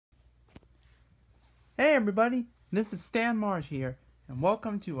Hey everybody, this is Stan Marsh here, and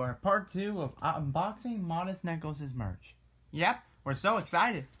welcome to our part 2 of unboxing Modestneko'S merch. Yep, we're so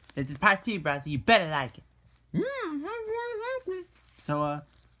excited. This is part 2, bro, so you better like it. So,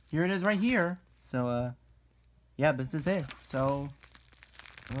 here it is right here. So, yeah, this is it. So,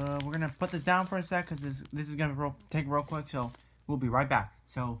 we're gonna put this down for a sec, because this is gonna take real quick, so we'll be right back.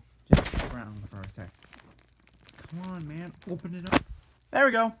 So, just stick around for a sec. Come on, man, open it up. There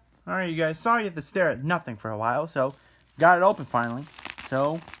we go. Alright, you guys, sorry you have to stare at nothing for a while, so got it open finally.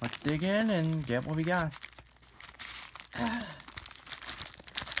 So, let's dig in and get what we got.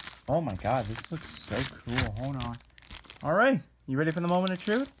 Oh my god, this looks so cool. Hold on. Alright, you ready for the moment of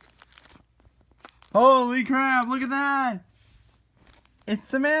truth? Holy crap, look at that! It's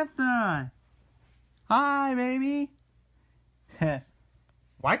Samantha! Hi, baby!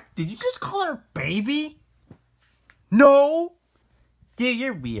 What? Did you just call her baby? No! Dude,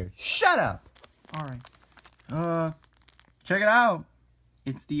 you're weird. Shut up! Alright. Check it out.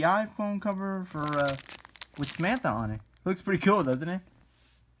 It's the iPhone cover for, with Samantha on it. Looks pretty cool, doesn't it?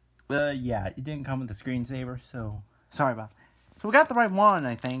 Yeah, it didn't come with a screensaver, so sorry about that. So we got the right one,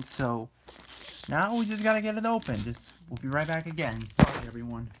 I think, so now we just gotta get it open. We'll be right back again. Sorry,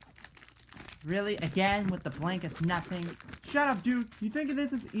 everyone. Really? Again? With the blankets, nothing? Shut up, dude. You think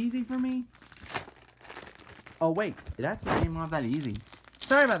this is easy for me? Oh, wait. It actually came off that easy.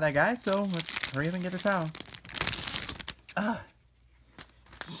 Sorry about that, guys. So, let's hurry up and get this out.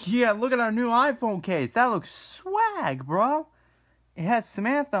 Yeah, look at our new iPhone case. That looks swag, bro. It has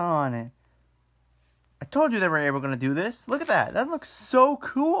Samantha on it. I told you they were able to do this. Look at that. That looks so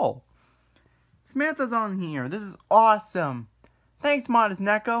cool. Samantha's on here. This is awesome. Thanks,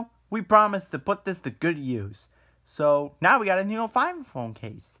 Modestneko. We promised to put this to good use. So, now we got a new iPhone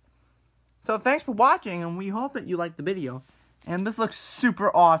case. So, thanks for watching, and we hope that you liked the video. And this looks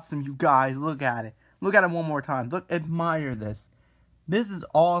super awesome, you guys. Look at it. Look at it one more time. Look, admire this. This is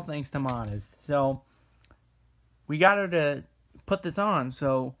all thanks to Modest. So, we got her to put this on.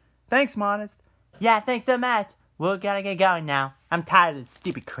 So, thanks, Modest. Yeah, thanks so much. We're gonna get going now. I'm tired of this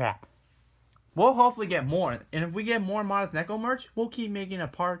stupid crap. We'll hopefully get more. And if we get more Modestneko merch, we'll keep making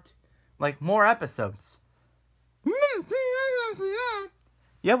more episodes.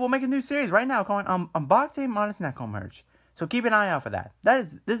 Yeah, we'll make a new series right now called Unboxing Modestneko merch. So keep an eye out for that.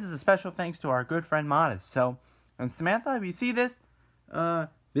 This is a special thanks to our good friend Modest. So, and Samantha, if you see this,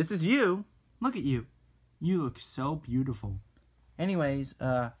 this is you. Look at you. You look so beautiful. Anyways,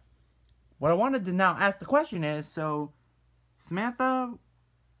 what I wanted to now ask the question is, so, Samantha,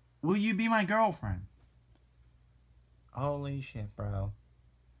 will you be my girlfriend? Holy shit, bro.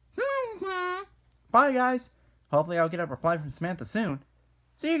 Bye, guys. Hopefully I'll get a reply from Samantha soon.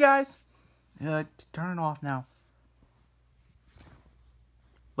 See you guys. Turn it off now.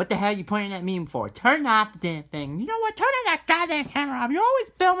 What the hell are you pointing at me for? Turn off the damn thing. You know what? Turn on that goddamn camera off. You're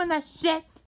always filming that shit.